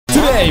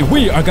Today,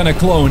 we are gonna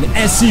clone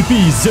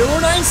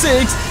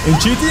SCP-096 in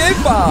GTA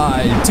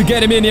 5. To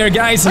get him in here,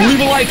 guys, leave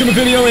a like on the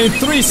video in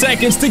 3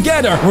 seconds.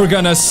 Together, we're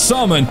gonna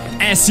summon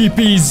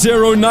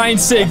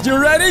SCP-096. You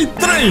ready?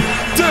 3,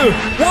 2,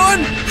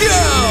 1, go!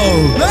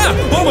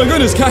 Oh my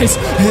goodness, guys,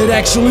 it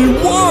actually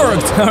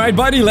worked. All right,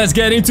 buddy, let's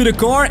get into the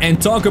car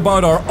and talk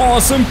about our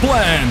awesome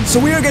plan. So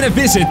we are gonna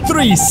visit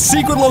 3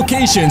 secret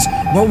locations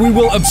where we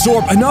will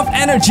absorb enough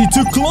energy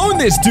to clone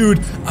this dude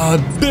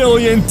 1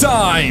 billion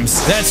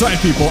times. That's right,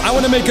 people. I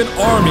want to make an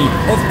army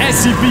of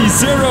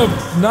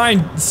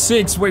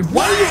SCP-096. Wait,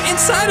 why are you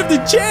inside of the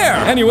chair?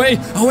 Anyway,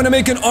 I want to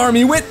make an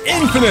army with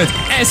infinite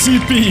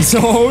SCPs.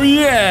 Oh,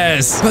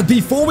 yes. But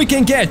before we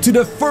can get to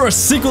the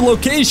first secret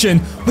location,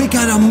 we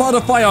gotta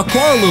modify our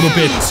car a little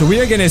bit. So we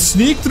are gonna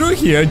sneak through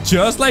here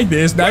just like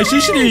this. Nice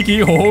and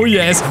sneaky. Oh,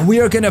 yes. We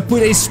are gonna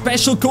put a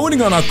special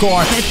coating on our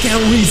car that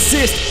can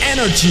resist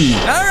energy.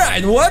 All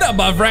right, what up,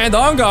 my friend?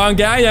 Hong Kong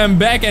guy, I'm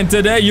back, and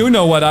today you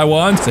know what I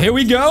want. So here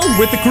we go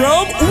with the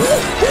chrome.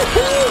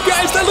 Ooh,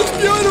 guys, that looks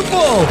beautiful.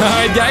 All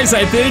right, guys,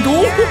 I think,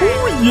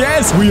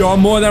 yes, we are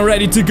more than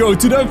ready to go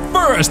to the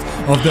first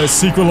of the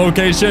secret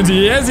locations.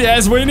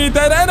 Yes, we need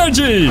that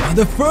energy.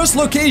 The first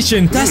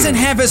location doesn't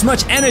have as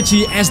much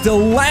energy as the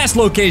last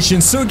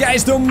location. So,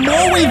 guys, the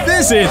more we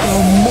visit, the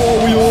more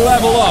we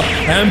level up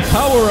and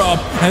power up,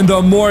 and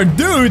the more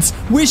dudes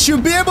we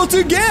should be able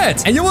to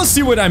get. And you will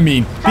see what I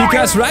mean,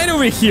 because right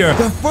over here,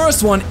 the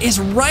first one is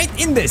right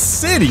in the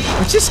city,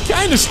 which is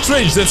kind of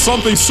strange that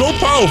something so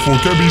powerful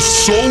can be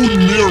so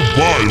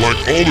nearby, like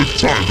all the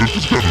time. This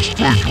is kind of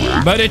strange,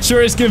 right? But it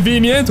sure is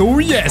convenient. Oh,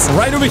 yes.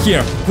 Right over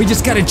here. We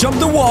just gotta jump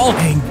the wall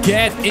and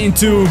get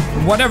into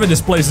whatever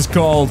this place is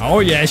called. Oh,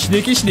 yeah.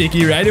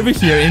 Sneaky. Right over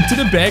here. Into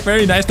the back.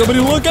 Very nice. Nobody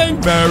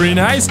looking. Very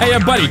nice. Hey,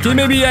 buddy. Can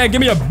you maybe give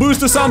me a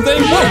boost or something?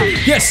 Oh,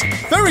 yes.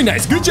 Very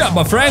nice. Good job,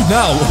 my friend.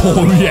 Now,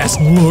 oh, yes.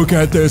 Look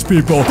at this,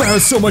 people.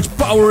 There's so much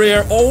power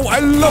here. Oh, I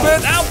love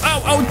it. Ow.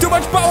 Too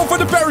much power for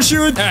the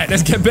parachute. All right,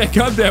 let's get back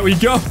up. There we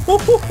go.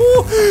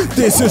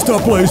 This is the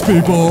place,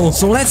 people.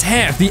 So let's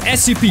have the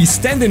SCP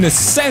stand in the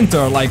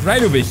center, like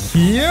right over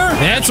here.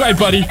 That's right,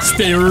 buddy.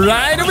 Stay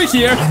right over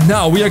here. And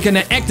now we are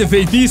gonna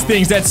activate these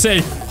things that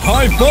say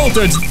high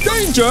voltage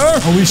danger.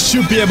 And we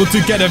should be able to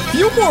get a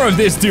few more of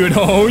this dude.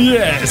 Oh,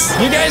 yes.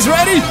 You guys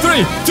ready?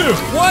 3, 2,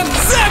 1,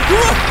 zap!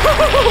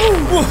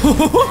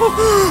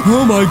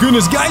 Oh my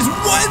goodness, guys.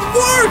 What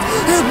worked?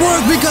 It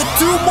worked. We got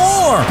 2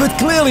 more. But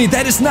clearly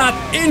that is not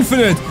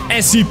infinite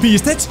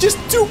SCPs. That's just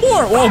 2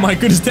 more. Oh my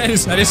goodness, that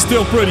is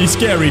still pretty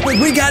scary. But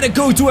we gotta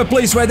go to a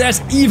place where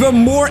there's even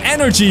more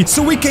energy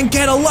so we can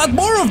get a lot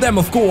more of them,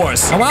 of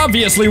course. Now,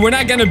 obviously, we're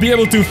not gonna be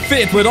able to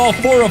fit with all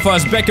 4 of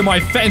us back in my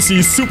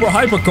fancy super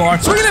hypercar.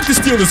 So we're gonna have to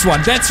steal this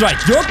one. That's right.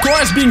 Your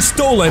car is being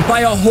stolen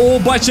by a whole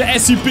bunch of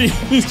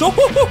SCPs. No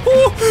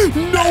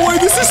way,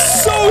 this is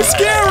so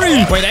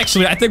scary. Wait,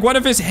 actually, I think one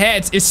of his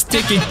heads is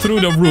sticking through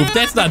the roof.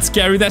 That's not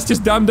scary. That's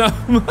just dumb.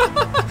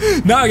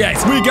 Now,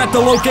 guys, we got the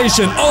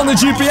location on the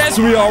GPS.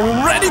 We are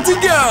ready to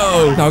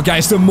go. Now,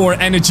 guys, the more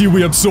energy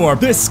we absorb,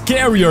 the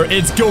scarier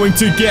it's going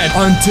to get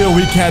until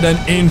we get an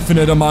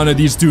infinite amount of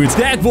these dudes.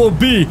 That will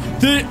be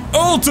the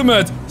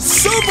ultimate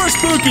super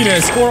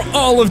spookiness for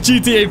all of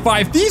GTA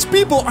 5. These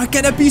people are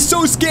gonna be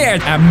so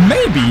scared. And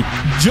maybe,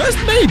 just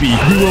maybe,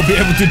 we will be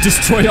able to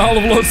destroy all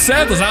of Los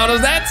Santos. How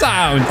does that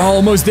sound?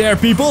 Almost there,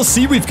 people.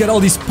 See, we've got all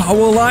these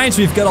power lines.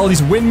 We've got all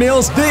these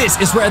windmills. This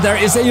is where there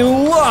is a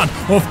lot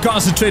of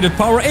concentrated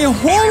power. A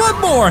whole lot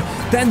more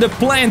than the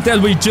plant that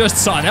we just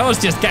saw. That was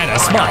just kind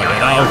of small, you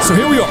know? So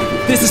here we are.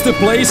 This is the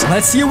place.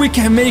 Let's see if we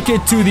can make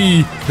it to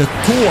the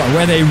core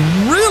where they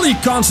really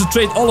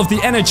concentrate all of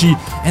the energy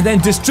and then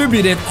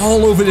distribute it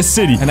all over the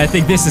city. And I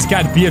think this has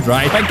got to be it,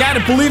 right? I gotta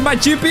believe my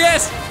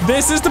GPS.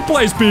 This is the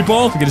place,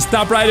 people. We're gonna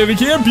stop right over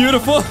here.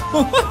 Beautiful.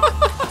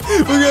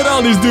 Look at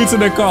all these dudes in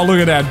the car. Look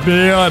at that.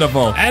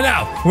 Beautiful. And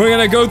now, we're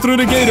gonna go through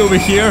the gate over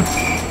here.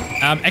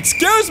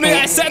 Excuse me,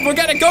 I said we're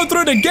gonna go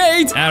through the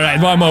gate. All right,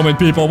 one moment,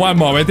 people, one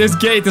moment. This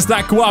gate is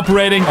not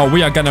cooperating. Oh,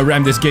 we are gonna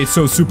ram this gate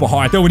so super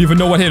hard. They wouldn't even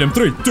know what hit him.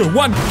 3, 2,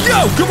 1,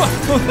 go! Come on!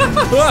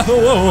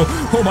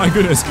 Oh my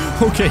goodness.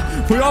 Okay,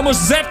 we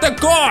almost zapped the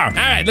car. All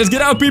right, let's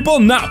get out,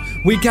 people. Now,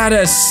 we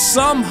gotta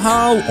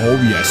somehow...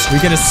 Oh, yes. We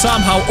gotta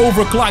somehow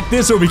overclock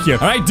this over here.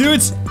 All right,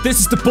 dudes,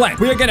 this is the plan.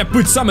 We are gonna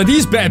put some of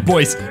these bad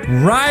boys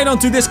right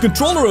onto this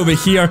controller over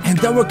here, and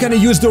then we're gonna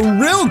use the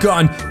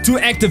railgun to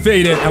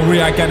activate it, and we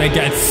are gonna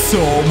get so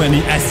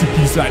many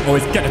SCPs right. Oh,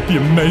 it's gonna be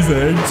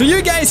amazing. So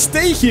you guys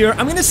stay here.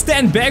 I'm gonna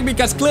stand back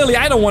because clearly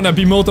I don't want to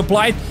be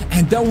multiplied,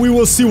 and then we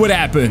will see what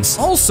happens.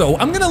 Also,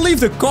 I'm gonna leave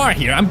the car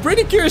here. I'm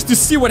pretty curious to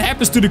see what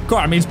happens to the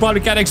car. I mean, it's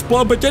probably gonna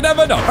explode, but you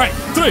never know. All right,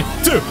 3,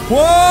 2,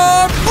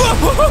 1.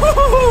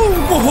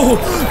 Whoa,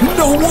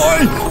 no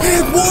way!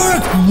 It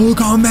worked! Look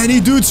how many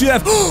dudes you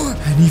have.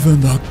 And even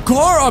the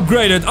car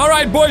upgraded. All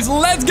right, boys,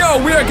 let's go.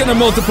 We are gonna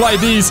multiply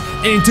these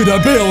into the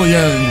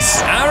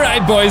billions. All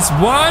right, boys,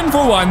 1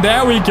 for 1.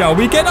 There we go.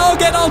 We can all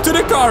get onto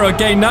the car,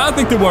 okay?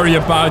 Nothing to worry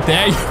about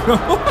there.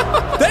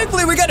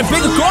 Thankfully, we got a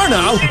bigger car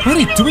now. What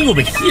are they doing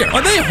over here?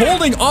 Are they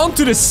holding on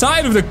to the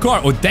side of the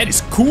car? Oh, that is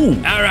cool.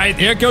 All right,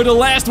 here go the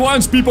last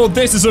ones, people.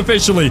 This is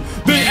officially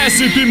the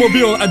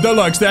SCP-Mobile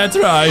Deluxe. That's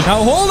right.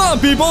 Now, hold on,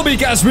 people,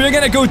 because we're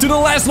gonna go to the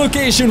last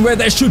location where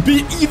there should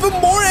be even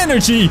more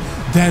energy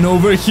than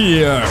over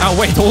here. Oh,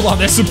 wait, hold on.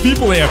 There's some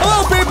people here.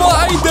 Hello, people.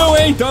 How you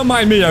doing? Don't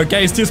mind me,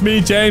 okay? It's just me,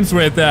 James,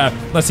 with,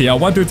 let's see,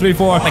 1, 2, 3,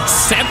 4, like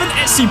 7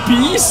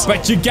 SCPs.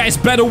 But you guys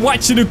better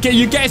watch it, okay?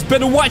 You guys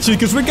better watch it,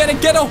 because we're gonna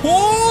get a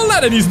whole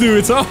lot of these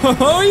dudes.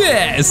 Oh,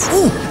 yes.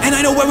 Ooh, and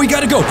I know where we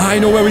gotta go. I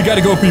know where we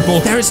gotta go,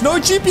 people. There is no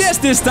GPS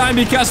this time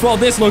because, well,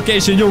 this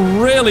location,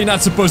 you're really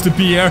not supposed to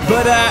be here.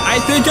 But, I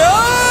think,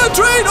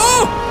 train!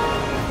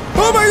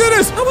 Oh my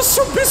goodness! I was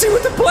so busy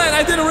with the plan,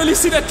 I didn't really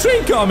see that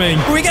train coming.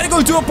 We gotta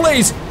go to a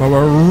place where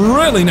we're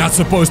really not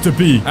supposed to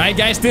be. Alright,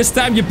 guys, this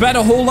time you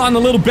better hold on a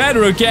little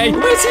better, okay?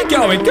 Where's he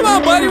going? Come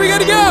on, buddy, we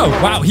gotta go.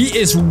 Wow, he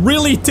is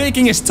really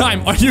taking his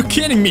time. Are you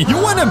kidding me? You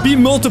wanna be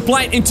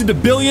multiplied into the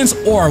billions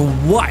or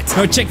what?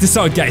 Now, check this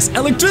out, guys.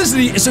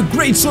 Electricity is a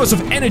great source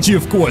of energy,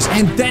 of course,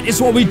 and that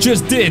is what we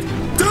just did.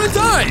 2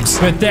 times!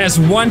 But there's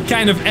one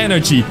kind of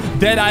energy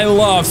that I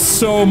love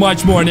so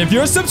much more. And if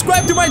you're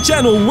subscribed to my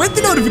channel with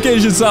the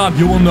notifications on,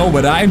 you will know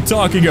what I'm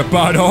talking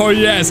about. Oh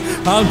yes,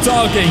 I'm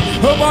talking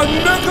about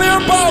nuclear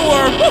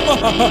power!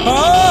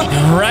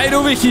 Right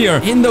over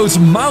here, in those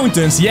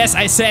mountains, yes,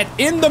 I said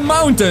in the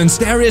mountains,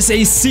 there is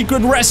a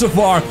secret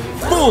reservoir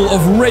full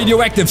of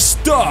radioactive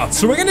stuff.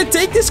 So we're gonna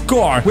take this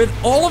car with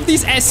all of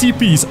these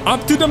SCPs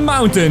up to the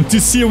mountain to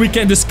see if we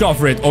can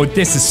discover it. Oh,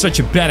 this is such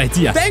a bad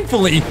idea.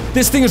 Thankfully,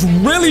 this thing is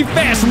really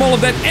fast from all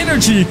of that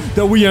energy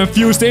that we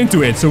infused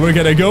into it. So we're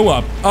gonna go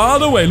up all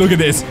the way. Look at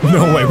this.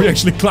 No way, we're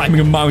actually climbing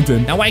a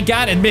mountain. Now, I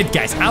gotta admit,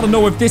 guys, I don't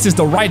know if this is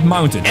the right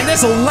mountain. And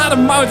there's a lot of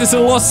mountains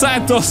in Los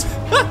Santos.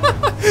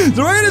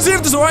 So we're gonna see if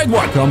this is the right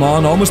one. Come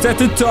on, almost at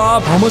the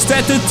top. Almost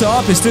at the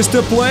top. Is this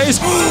the place?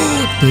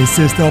 This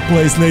is the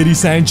place,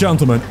 ladies and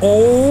gentlemen.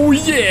 Oh,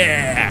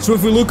 yeah. So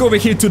if we look over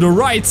here to the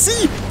right,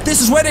 see,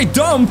 this is where they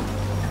dump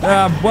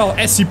well,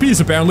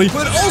 SCPs apparently,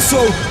 but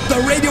also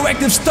the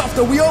radioactive stuff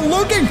that we are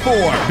looking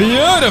for.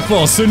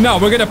 Beautiful. So now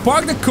we're gonna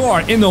park the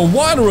car in the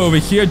water over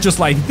here, just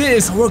like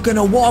this. We're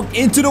gonna walk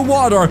into the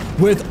water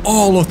with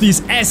all of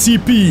these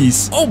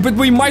SCPs. Oh, but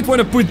we might want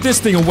to put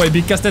this thing away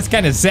because that's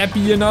kind of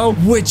zappy, you know?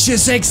 Which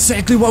is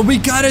exactly what we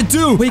gotta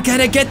do. We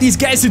gotta get these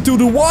guys into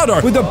the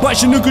water with a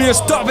bunch of nuclear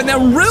stuff and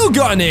then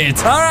railgun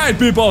it. All right,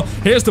 people,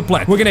 here's the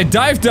plan. We're gonna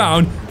dive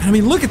down. I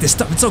mean, look at this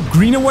stuff. It's all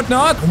green and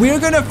whatnot. We're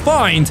gonna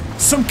find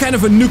some kind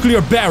of a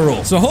nuclear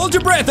barrel. So hold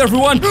your breath,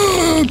 everyone.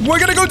 We're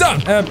gonna go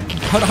down.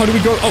 How do we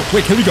go? Oh,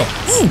 wait, here we go.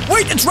 Ooh,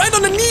 wait, it's right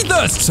underneath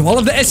us. So all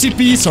of the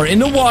SCPs are in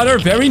the water.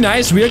 Very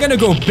nice. We are gonna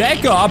go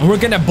back up. We're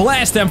gonna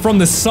blast them from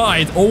the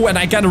side. Oh, and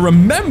I gotta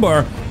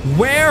remember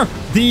where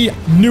the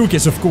nuke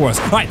is, of course.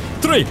 All right,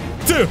 3,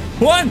 2,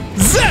 1,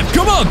 zap!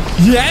 Come on!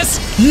 Yes!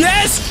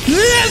 Yes!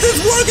 Yes!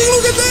 It's working!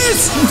 Look at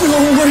this!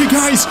 No way,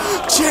 guys!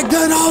 Check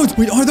that out!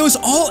 Wait, are those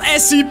all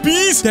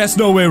SCPs? There's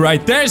no way,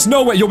 right? There's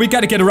no way. Yo, we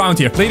gotta get around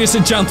here. Ladies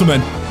and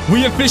gentlemen,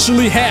 we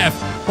officially have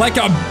like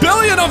 1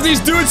 billion of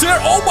these dudes here.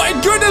 Oh my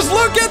goodness,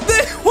 look at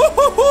this!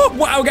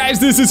 Wow, guys,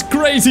 this is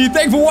crazy.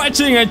 Thanks for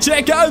watching and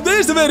check out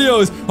these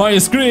videos on your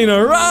screen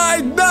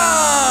right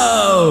now!